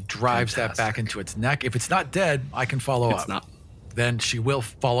as she drives that back into its neck. If it's not dead, I can follow up. It's not. Then she will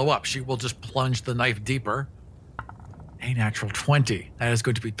follow up. She will just plunge the knife deeper. A natural 20. That is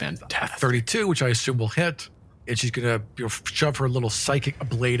going to be Fantastic. 32, which I assume will hit. And she's going to shove her little psychic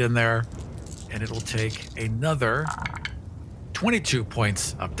blade in there. And it'll take another 22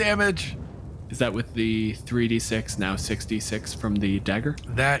 points of damage. Is that with the 3d6, now 6d6 from the dagger?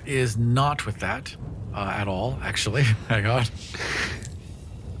 That is not with that at all, actually. Hang on.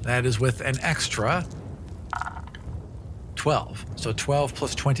 That is with an extra 12. So 12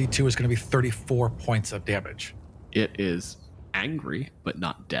 plus 22 is going to be 34 points of damage. It is angry, but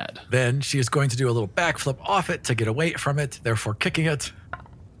not dead. Then she is going to do a little backflip off it to get away from it, therefore kicking it.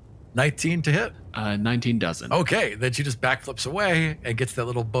 19 to hit. 19 doesn't. Okay, then she just backflips away and gets that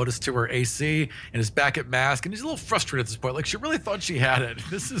little bonus to her AC and is back at mask. And she's a little frustrated at this point. Like, she really thought she had it.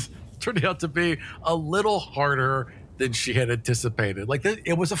 This is turning out to be a little harder than she had anticipated. Like,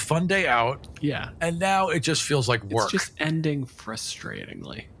 it was a fun day out. Yeah. And now it just feels like work. It's just ending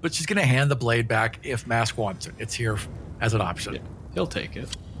frustratingly. But she's going to hand the blade back if Mask wants it. It's here as an option. Yeah, he'll take it.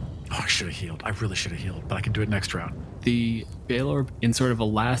 Oh, I should have healed. I really should have healed, but I can do it next round. The Balor, in sort of a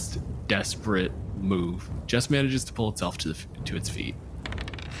last desperate move, just manages to pull itself to its feet.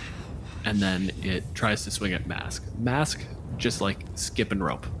 And then it tries to swing at Mask. Mask, just like skipping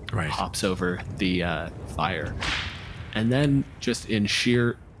rope, Right. hops over the fire. And then, just in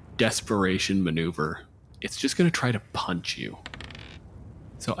sheer desperation maneuver, it's just going to try to punch you.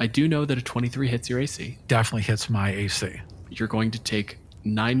 So I do know that a 23 hits your AC. Definitely hits my AC. You're going to take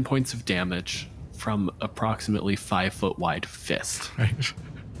 9 points of damage from approximately 5 foot wide fist. Right.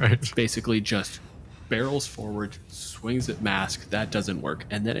 Right. Basically just barrels forward, swings at Mask, that doesn't work,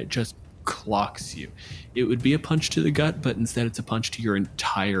 and then it just clocks you. It would be a punch to the gut, but instead it's a punch to your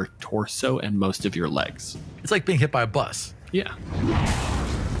entire torso and most of your legs. It's like being hit by a bus. Yeah.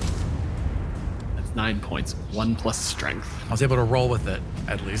 That's 9 points, 1 plus strength. I was able to roll with it,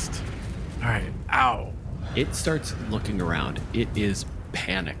 at least. All right. Ow. It starts looking around. It is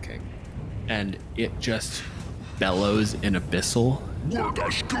panicking. And it just bellows in abyssal.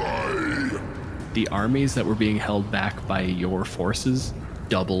 The armies that were being held back by your forces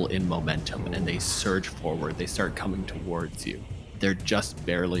double in momentum and they surge forward. They start coming towards you. They're just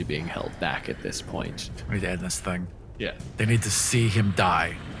barely being held back at this point. We need to end this thing. Yeah. They need to see him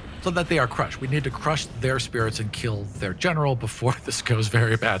die so that they are crushed. We need to crush their spirits and kill their general before this goes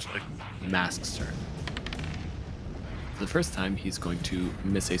very badly. Mask's turn. For the first time, he's going to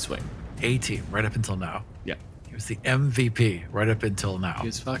miss a swing. A-team, right up until now. Yeah. He was the MVP right up until now. He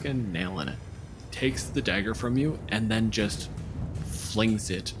was fucking nailing it. Takes the dagger from you and then just flings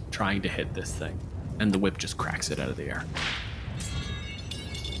it, trying to hit this thing. And the whip just cracks it out of the air.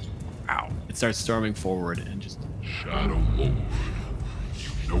 Ow. It starts storming forward and just... Shadow Lord,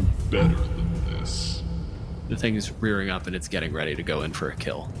 you know better than this. The thing is rearing up and it's getting ready to go in for a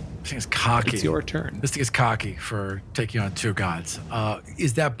kill. This thing is cocky. It's your turn. This thing is cocky for taking on two gods.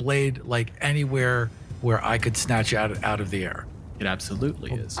 Is that blade like anywhere where I could snatch it out of the air? It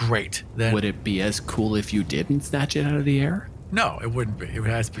absolutely is. Great. Then Would it be as cool if you didn't snatch it out of the air? no, it wouldn't be. It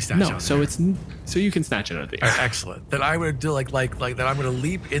has to be snatched out No, of so the air. it's so you can snatch it out of the air. Excellent. Then I would do like that. I'm going to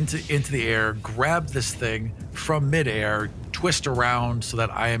leap into the air, grab this thing from midair, twist around so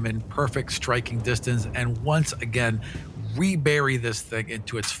that I am in perfect striking distance, and once again rebury this thing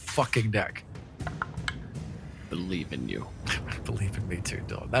into its fucking deck. Believe in you. Believe in me too,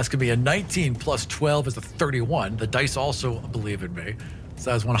 Dylan. That's going to be a 19 plus 12 is a 31. The dice also believe in me,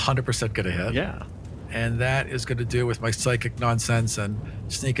 so that's 100% going to hit. Yeah. And that is going to do with my psychic nonsense and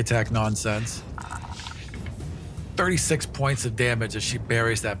sneak attack nonsense. 36 points of damage as she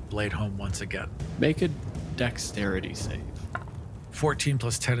buries that blade home once again. Make a dexterity save. 14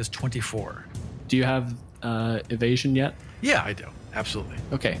 plus 10 is 24. Do you have evasion yet? Yeah, I do. Absolutely.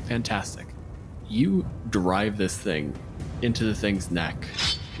 Okay, fantastic. You drive this thing into the thing's neck,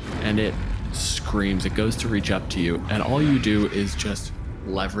 and it screams. It goes to reach up to you, and all you do is just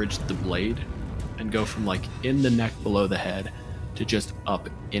leverage the blade and go from like in the neck below the head to just up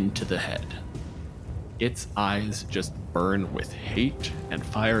into the head. Its eyes just burn with hate and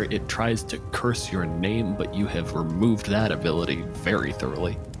fire. It tries to curse your name, but you have removed that ability very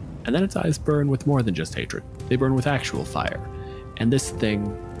thoroughly. And then its eyes burn with more than just hatred. They burn with actual fire. And this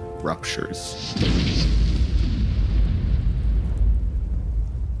thing ruptures.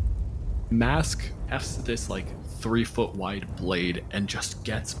 Mask hefts this like 3 foot wide blade and just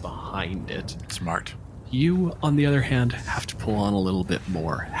gets behind it. Smart. You, on the other hand, have to pull on a little bit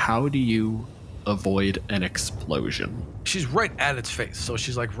more. How do you avoid an explosion. She's right at its face. So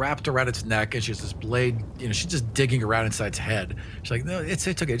she's like wrapped around its neck and she has this blade, she's just digging around inside its head. She's like, no, it's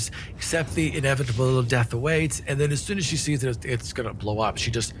okay. Just accept the inevitable death awaits. And then as soon as she sees that it's going to blow up,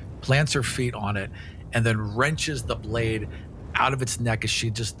 she just plants her feet on it and then wrenches the blade out of its neck as she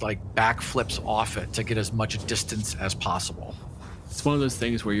just like backflips off it to get as much distance as possible. It's one of those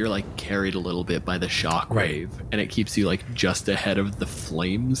things where you're like carried a little bit by the shock wave, and it keeps you like just ahead of the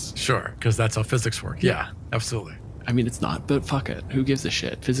flames. Sure, because that's how physics work. Yeah, absolutely. I mean, it's not, but fuck it. Who gives a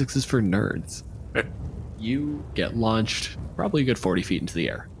shit? Physics is for nerds. You get launched probably a good 40 feet into the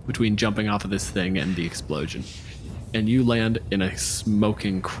air between jumping off of this thing and the explosion. And you land in a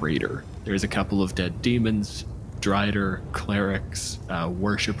smoking crater. There's a couple of dead demons, Drider, clerics,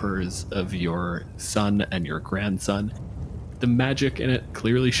 worshippers of your son and your grandson. The magic in it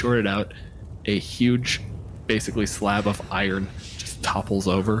clearly shorted out. A huge, basically slab of iron just topples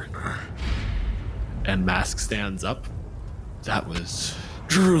over. And Mask stands up. That was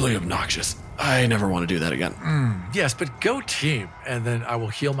truly obnoxious. I never want to do that again. Yes, but go team. And then I will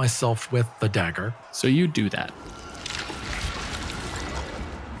heal myself with the dagger. So you do that.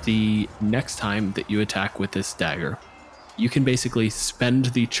 The next time that you attack with this dagger, you can basically spend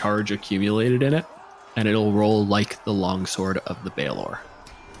the charge accumulated in it, and it'll roll like the longsword of the Baelor.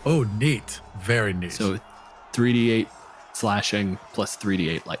 Oh, neat. Very neat. So 3d8 slashing plus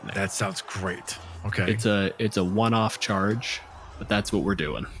 3d8 lightning. That sounds great. Okay. It's a one-off charge, but that's what we're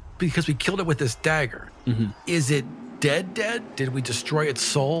doing. Because we killed it with this dagger. Mm-hmm. Is it dead? Did we destroy its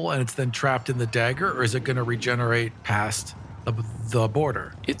soul and it's then trapped in the dagger, or is it going to regenerate past the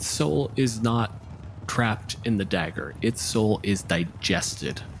border? Its soul is not trapped in the dagger. Its soul is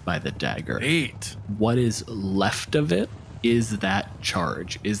digested by the dagger. Neat. What is left of it is that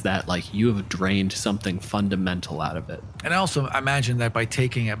charge, is that like you have drained something fundamental out of it. And I also imagine that by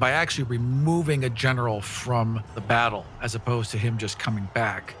actually removing a general from the battle, as opposed to him just coming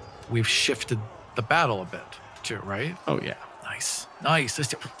back, we've shifted the battle a bit too, right? Oh yeah. Nice.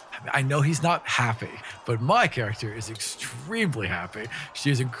 I know he's not happy, but my character is extremely happy. She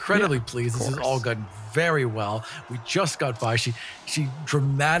is incredibly pleased. This has all gone very well. We just got by. She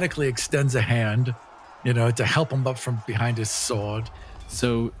dramatically extends a hand, to help him up from behind his sword.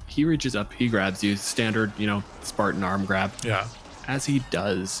 So he reaches up, he grabs you, standard, Spartan arm grab. Yeah. As he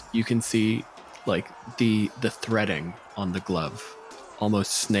does, you can see like the threading on the glove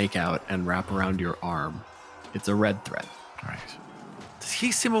almost snake out and wrap around your arm. It's a red thread. Right. Does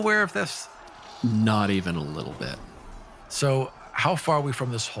he seem aware of this? Not even a little bit. So how far are we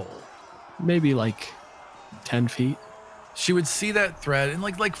from this hole? Maybe like 10 feet. She would see that thread and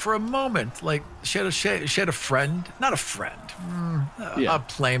like for a moment, like she had a friend, not a friend, a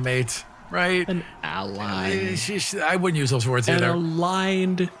playmate, right? An ally. I wouldn't use those words An either.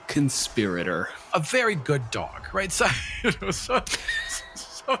 aligned conspirator. A very good dog, right? So,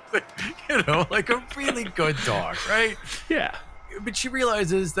 something, like a really good dog, right? Yeah. But she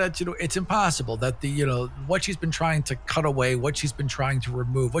realizes that, it's impossible, that what she's been trying to cut away, what she's been trying to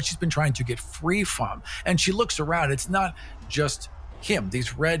remove, what she's been trying to get free from. And she looks around. It's not just him.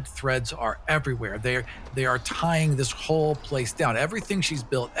 These red threads are everywhere. They are tying this whole place down. Everything she's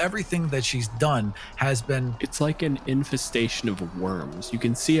built, everything that she's done has been... It's like an infestation of worms. You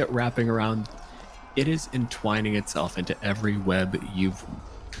can see it wrapping around. It is entwining itself into every web you've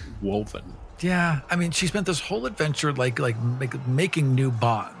woven. Yeah, I mean, she spent this whole adventure making new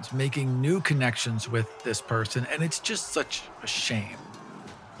bonds, making new connections with this person, and it's just such a shame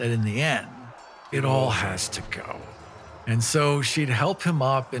that in the end, it all has to go. And so she'd help him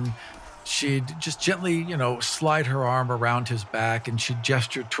up, and she'd just gently, slide her arm around his back, and she'd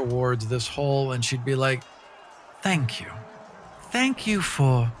gesture towards this hole, and she'd be like, "Thank you. Thank you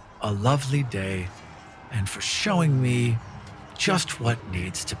for a lovely day, and for showing me just what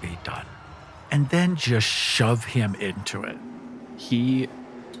needs to be done." And then just shove him into it. He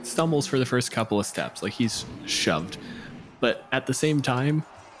stumbles for the first couple of steps, like he's shoved. But at the same time,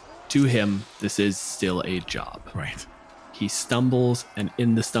 to him, this is still a job. Right. He stumbles, and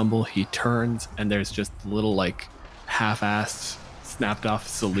in the stumble, he turns, and there's just a little, half-assed, snapped-off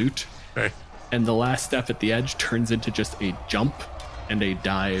salute. Right. And the last step at the edge turns into just a jump and a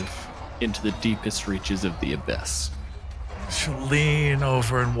dive into the deepest reaches of the abyss. She'll lean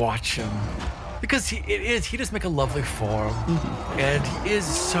over and watch him. Because he does make a lovely form, and he is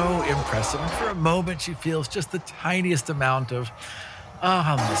so impressive. And for a moment, she feels just the tiniest amount of,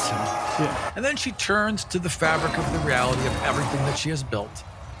 I'll miss him. Yeah. And then she turns to the fabric of the reality of everything that she has built,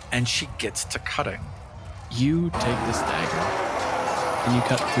 and she gets to cutting. You take this dagger, and you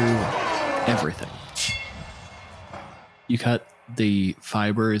cut through everything. You cut the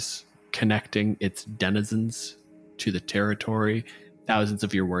fibers connecting its denizens to the territory. Thousands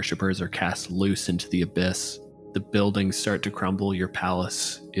of your worshippers are cast loose into the abyss. The buildings start to crumble. Your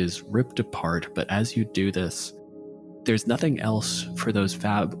palace is ripped apart. But as you do this, there's nothing else for those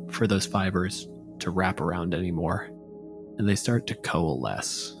fibers to wrap around anymore. And they start to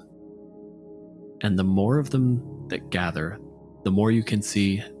coalesce. And the more of them that gather, the more you can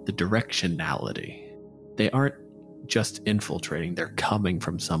see the directionality. They aren't just infiltrating, they're coming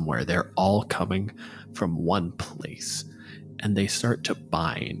from somewhere. They're all coming from one place. And they start to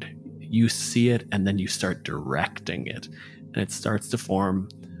bind. You see it, and then you start directing it. And it starts to form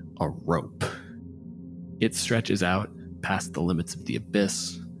a rope. It stretches out past the limits of the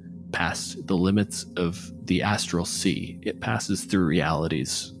abyss, past the limits of the astral sea. It passes through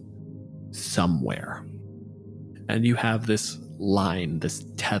realities somewhere. And you have this line, this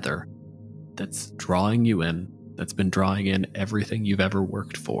tether, that's drawing you in, that's been drawing in everything you've ever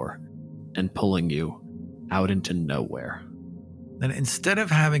worked for, and pulling you out into nowhere. Then instead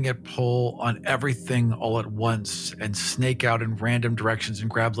of having it pull on everything all at once and snake out in random directions and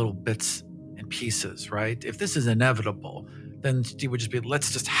grab little bits and pieces, right? If this is inevitable, then she would just be,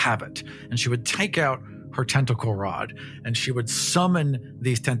 let's just have it. And she would take out her tentacle rod and she would summon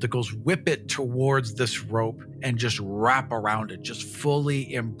these tentacles, whip it towards this rope and just wrap around it, just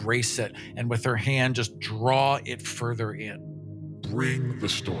fully embrace it. And with her hand, just draw it further in. Bring the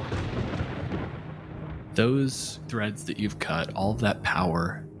storm. Those threads that you've cut, all of that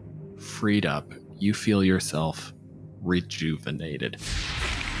power freed up, you feel yourself rejuvenated.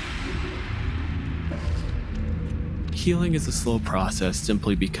 Healing is a slow process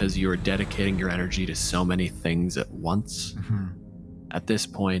simply because you are dedicating your energy to so many things at once. Mm-hmm. At this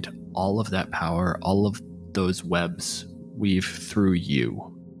point, all of that power, all of those webs weave through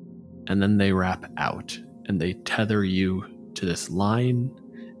you, and then they wrap out, and they tether you to this line,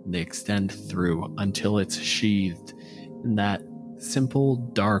 and they extend through until it's sheathed in that simple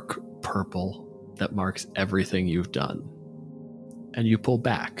dark purple that marks everything you've done. And you pull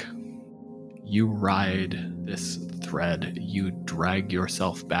back. You ride this thread. You drag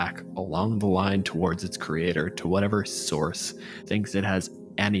yourself back along the line towards its creator, to whatever source thinks it has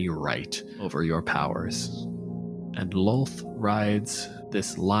any right over your powers. And Lolth rides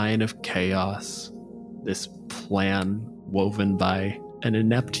this line of chaos, this plan woven by an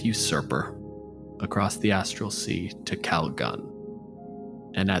inept usurper across the astral sea to Calgon.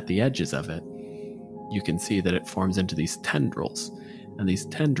 And at the edges of it, you can see that it forms into these tendrils, and these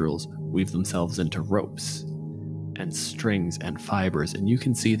tendrils weave themselves into ropes and strings and fibers, and you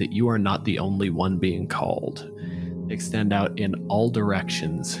can see that you are not the only one being called. They extend out in all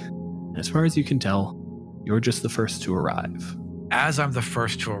directions. As far as you can tell, you're just the first to arrive. As I'm the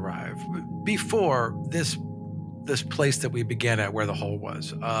first to arrive, before this place that we began at, where the hole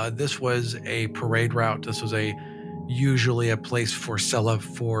was, this was a parade route. This was usually a place for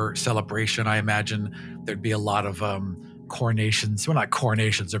celebration. I imagine there'd be a lot of coronations. Well, not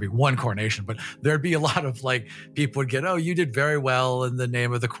coronations, there'd be one coronation, but there'd be a lot of people would get, oh, you did very well in the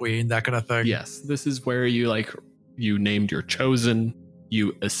name of the queen, that kind of thing. Yes, this is where you named your chosen,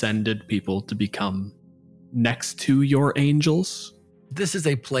 you ascended people to become next to your angels. This is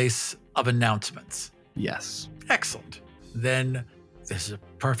a place of announcements. Yes. Excellent. Then this is a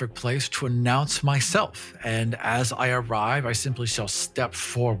perfect place to announce myself. And as I arrive, I simply shall step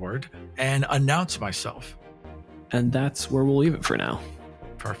forward and announce myself. And that's where we'll leave it for now.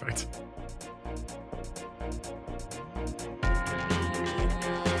 Perfect.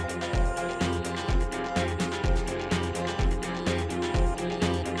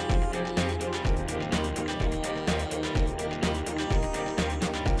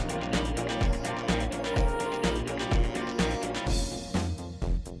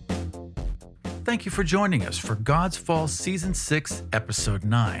 Thank you for joining us for God's Fall Season 6, Episode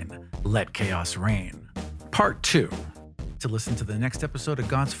 9, Let Chaos Reign, Part 2. To listen to the next episode of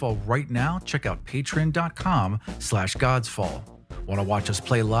God's Fall right now, check out patreon.com/godsfall. Want to watch us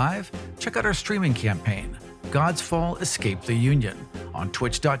play live? Check out our streaming campaign, God's Fall Escape the Union, on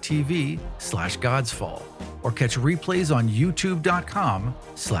twitch.tv/godsfall, or catch replays on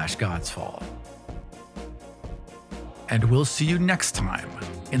youtube.com/godsfall. And we'll see you next time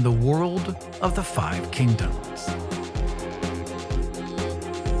in the world of the Five Kingdoms.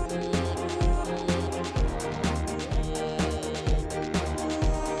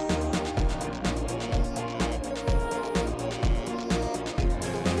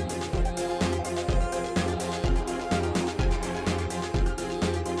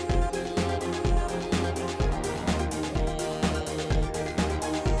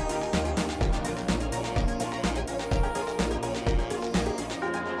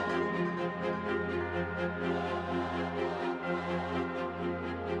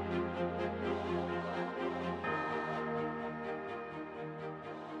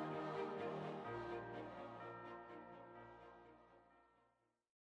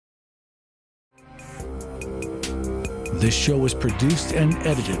 This show was produced and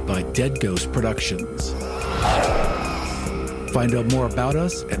edited by Dead Ghost Productions. Find out more about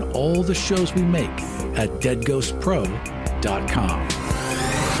us and all the shows we make at deadghostpro.com.